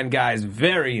Computerland guy is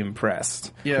very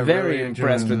impressed. Yeah, very really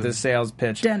impressed with the sales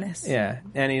pitch. Dennis. Yeah,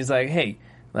 and he's like, hey,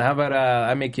 how about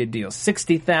I make you a deal?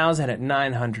 $60,000 at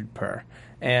 $900 per.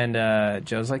 And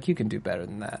Joe's like, you can do better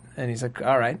than that. And he's like,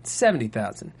 all right,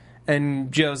 $70,000.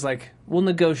 And Joe's like, we'll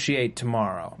negotiate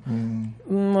tomorrow.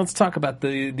 Let's talk about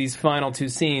these final two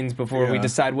scenes before we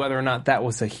decide whether or not that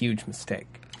was a huge mistake.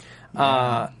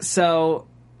 So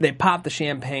they pop the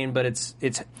champagne, but it's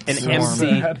an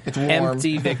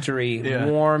empty victory.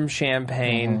 Warm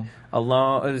champagne,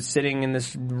 alone, sitting in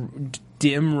this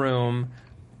dim room,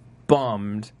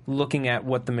 bummed, looking at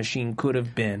what the machine could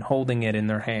have been, holding it in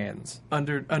their hands.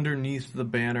 Underneath the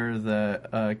banner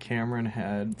that Cameron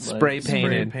had spray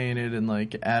painted and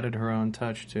like added her own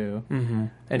touch to. Mm-hmm.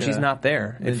 And she's not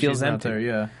there. It feels empty. Not there,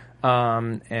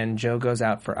 yeah. And Joe goes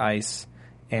out for ice,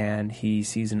 and he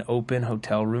sees an open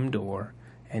hotel room door,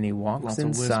 and he walks Lots of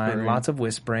inside. whispering. Lots of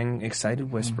whispering,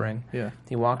 excited whispering. Yeah.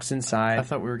 He walks inside. I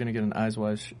thought we were going to get an Eyes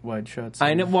Wide Shut.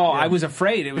 I know. Well, Yeah. I was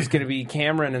afraid it was going to be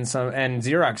Cameron and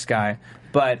Xerox guy,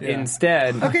 but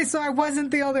instead, Okay, so I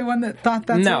wasn't the only one that thought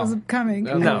that's No. what was coming.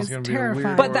 No. It No. was It's gonna be a weird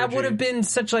terrifying. but that orgy. would have been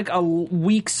such like a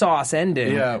weak sauce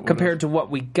ending Yeah, it would've. compared to what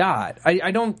we got.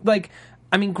 I don't like.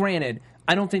 I mean, granted,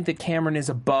 I don't think that Cameron is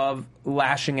above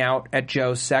lashing out at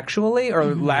Joe sexually or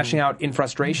lashing out in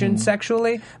frustration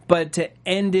sexually, but to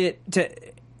end it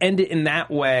in that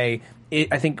way,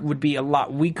 I think would be a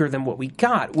lot weaker than what we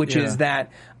got, which is that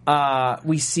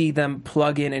we see them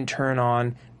plug in and turn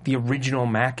on the original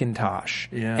Macintosh,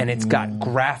 Yeah. and it's got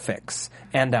graphics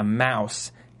and a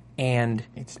mouse, and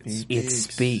it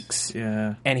speaks.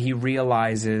 Yeah. And he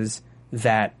realizes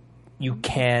that you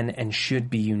can and should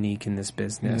be unique in this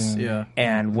business. Yeah.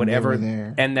 And were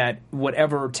there. that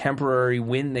whatever temporary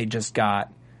win they just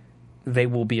got, they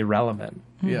will be irrelevant.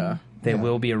 Yeah. They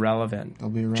will be irrelevant. They'll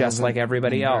be irrelevant. Just like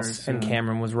everybody Very else. And soon.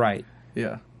 Cameron was right.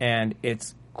 Yeah. And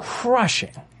it's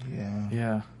crushing. Yeah.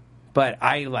 Yeah. But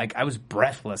I was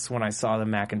breathless when I saw the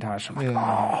Macintosh. I'm like,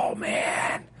 oh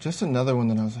man. Just another one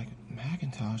that I was like,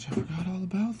 Macintosh, I forgot all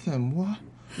about them. What?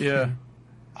 Yeah.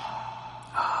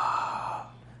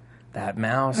 That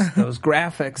mouse, those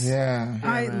graphics. Yeah.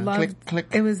 I loved Click, click.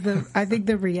 it. Was I think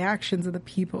the reactions of the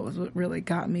people was what really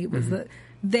got me. Was that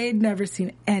they'd never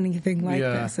seen anything like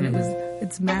Yeah. this, and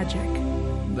it's magic.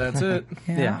 That's it.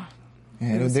 Yeah.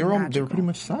 Yeah, was they were magical. pretty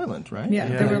much silent, right? Yeah,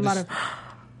 Yeah. there were a lot of.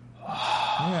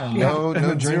 Yeah, no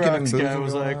drinking and Xerox boozing guy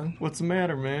was going like, on. "What's the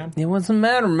matter, man?" It wasn't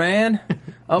matter, man.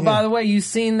 Oh, by the way, you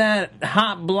seen that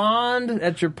hot blonde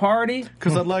at your party?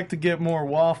 Because I'd like to get more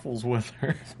waffles with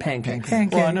her. Pancakes.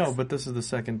 Pancakes. Well, I know, but this is the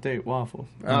second date waffle.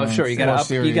 Oh, sure. You more gotta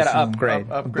serious, upgrade.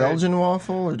 A Belgian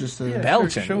waffle or just a... Yeah.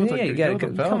 Belgian. Show it Yeah, like you a- gotta go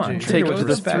to come on. Belgium. treat Take her it to with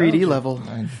the respect. 3D level.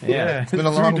 Yeah. It's been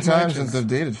a long Three time dimensions. since I've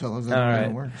dated fellas. All right.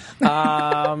 It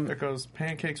works. There goes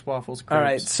pancakes, waffles, crepes. All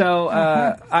right. So,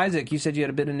 Isaac, you said you had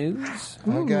a bit of news.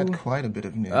 I got quite a bit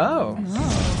of news. Oh.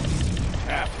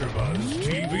 AfterBuzz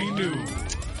TV News.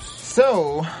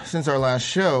 So, since our last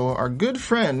show, our good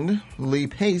friend Lee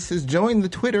Pace has joined the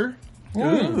Twitter.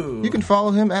 Ooh. You can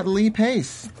follow him at Lee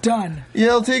Pace. Done.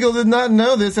 Yael Teagle did not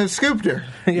know this. I've scooped her.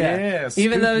 Yeah,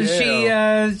 Even though she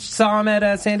saw him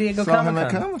at San Diego Saw him Comic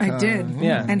at Con. Comic-Con. I did.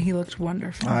 Yeah. And he looked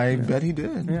wonderful. I bet he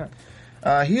did. Yeah.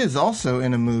 He is also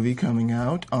in a movie coming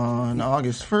out on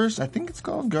August 1st. I think it's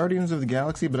called Guardians of the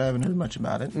Galaxy, but I haven't heard much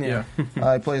about it. Yeah.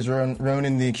 He plays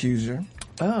Ronan the Accuser.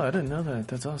 Oh, I didn't know that.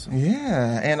 That's awesome.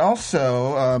 Yeah, and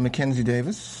also Mackenzie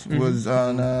Davis was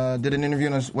on did an interview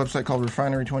on a website called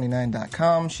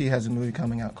Refinery29.com. She has a movie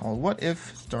coming out called What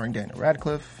If, starring Daniel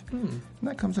Radcliffe, and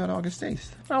that comes out August 8th.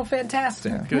 Oh,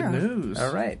 fantastic. Good Yeah. news.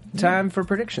 All right. Time for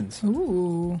predictions.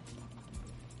 Ooh.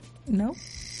 No.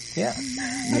 Yeah.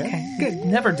 Okay. Good.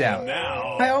 Never doubt.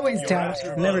 I always doubt.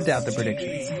 Never doubt the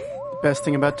predictions. Best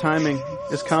thing about timing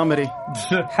is comedy.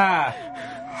 Ha.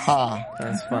 Ha!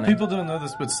 That's funny. People don't know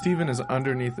this, but Steven is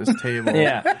underneath this table.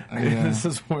 Yeah. This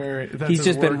is where that's He's his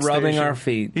just been rubbing workstation. our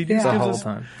feet He the just gives whole us-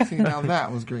 time. See, now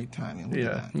that was great timing. Look Yeah.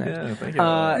 at that. Yeah.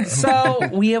 Thank you. So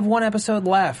we have one episode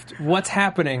left. What's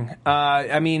happening?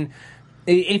 I mean,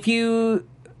 if you...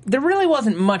 There really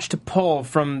wasn't much to pull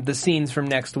from the scenes from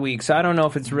next week, so I don't know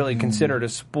if it's really considered a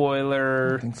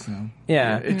spoiler. I think so.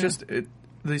 Yeah.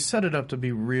 They set it up to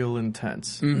be real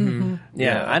intense.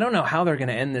 Yeah, I don't know how they're going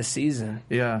to end this season.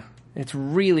 Yeah. It's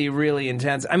really, really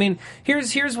intense. I mean,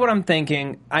 here's what I'm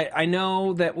thinking. I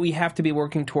know that we have to be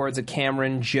working towards a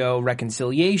Cameron-Joe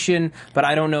reconciliation, but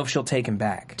I don't know if she'll take him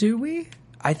back. Do we?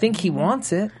 I think he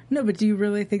wants it. No, but do you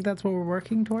really think that's what we're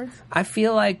working towards? I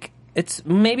feel like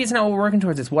maybe it's not what we're working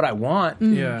towards. It's what I want.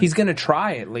 Yeah. He's going to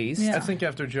try at least. Yeah. I think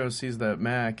after Joe sees that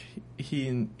Mac, he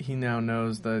now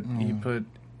knows that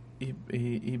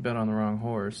he bet on the wrong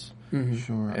horse,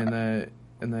 Sure. and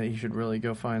that he should really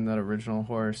go find that original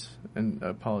horse and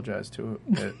apologize to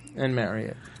it. And marry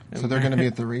it. So they're going to be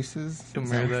at the races? He'll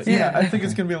marry that. Yeah. Yeah, I think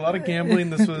it's going to be a lot of gambling.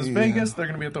 This was Vegas. They're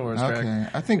going to be at the horse track. Okay.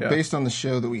 I think Yeah. based on the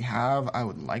show that we have, I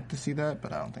would like to see that,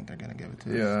 but I don't think they're going to give it to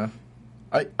us.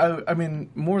 Yeah. I mean,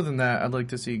 more than that, I'd like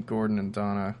to see Gordon and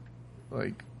Donna,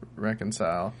 like,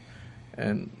 reconcile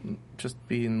and just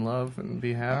be in love and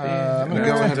be happy. I'm going to And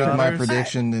go their ahead with my daughters.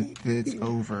 prediction that it's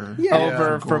over. Yeah.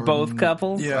 Over for Gordon. both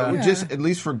couples? Yeah. Just at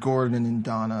least for Gordon and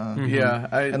Donna. Yeah,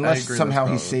 I Unless agree somehow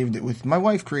he that's saved it with... My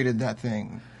wife created that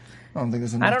thing. I don't think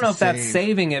there's enough I don't know to if that's save.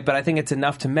 saving it, but I think it's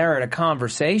enough to merit a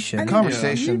conversation.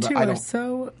 Conversation, You but two I are don't.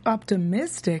 so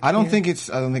optimistic. I don't here. think it's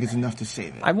enough to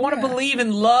save it. I want to believe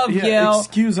in love, Yeah, Yale.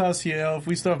 excuse us, Yale, if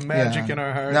we still have magic in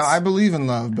our hearts. Now, I believe in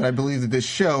love, but I believe that this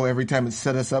show, every time it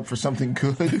set us up for something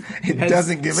good, it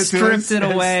doesn't give it to us. Stripped it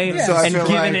away So I and feel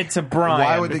given like, it to Brian.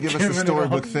 Why would they give us a Given it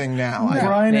storybook all- thing now?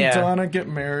 Brian and Yeah. Donna get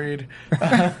married.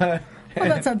 Well,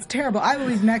 that sounds terrible. I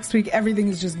believe next week everything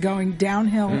is just going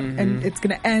downhill, and it's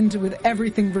going to end with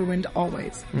everything ruined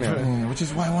always. Yeah, which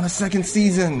is why I want a second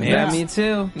season. Yeah, me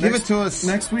too. Give it to us.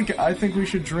 Next week, I think we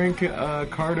should drink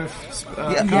Cardiff.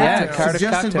 Yeah, cocktail. Cardiff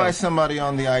Suggested by cocktails. somebody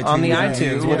on the iTunes. On the review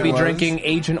iTunes, what we'll it be was. drinking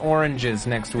Agent Oranges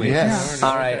next week. Yes.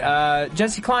 All right.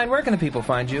 Jesse Klein, where can the people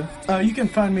find you? You can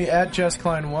find me at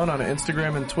JessKlein1 on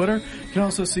Instagram and Twitter. You can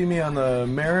also see me on the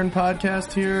Marin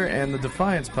podcast here and the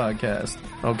Defiance podcast.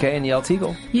 Okay, and Yale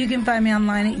Teagle. You can find me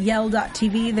online at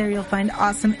yell.tv. There you'll find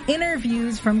awesome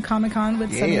interviews from Comic-Con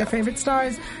with some of your favorite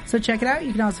stars. So check it out.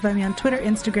 You can also find me on Twitter,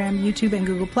 Instagram, YouTube, and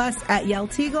Google Plus at Yell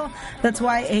Teagle. That's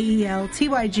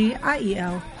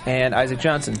YAELTYGIEL. And Isaac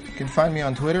Johnson. You can find me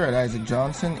on Twitter at Isaac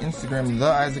Johnson, Instagram The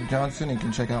Isaac Johnson, and you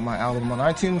can check out my album on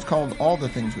iTunes called All the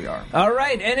Things We Are. All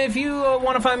right, and if you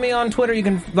want to find me on Twitter, you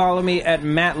can follow me at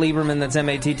Matt Lieberman. That's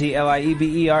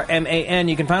MattLieberman.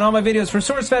 You can find all my videos for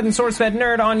SourceFed and SourceFed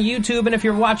Nerd on YouTube. And if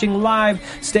you're watching live,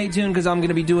 stay tuned because I'm going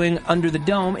to be doing Under the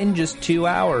Dome in just 2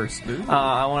 hours.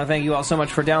 I want to thank you all so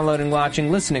much for downloading,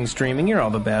 watching, listening, streaming. You're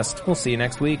all the best. We'll see you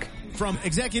next week. From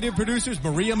executive producers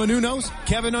Maria Menounos,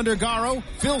 Kevin Undergaro,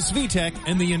 Phil Svitek,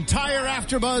 and the entire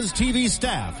AfterBuzz TV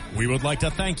staff, we would like to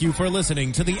thank you for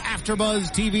listening to the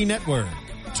AfterBuzz TV network.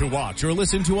 To watch or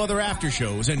listen to other after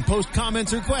shows and post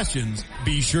comments or questions,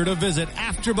 be sure to visit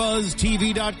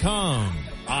AfterBuzzTV.com.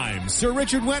 I'm Sir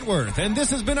Richard Wentworth, and this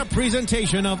has been a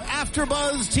presentation of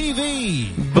AfterBuzz TV.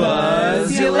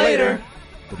 Buzz you later.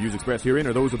 The views expressed herein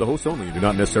are those of the hosts only and do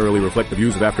not necessarily reflect the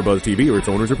views of AfterBuzz TV or its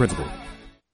owners or principals.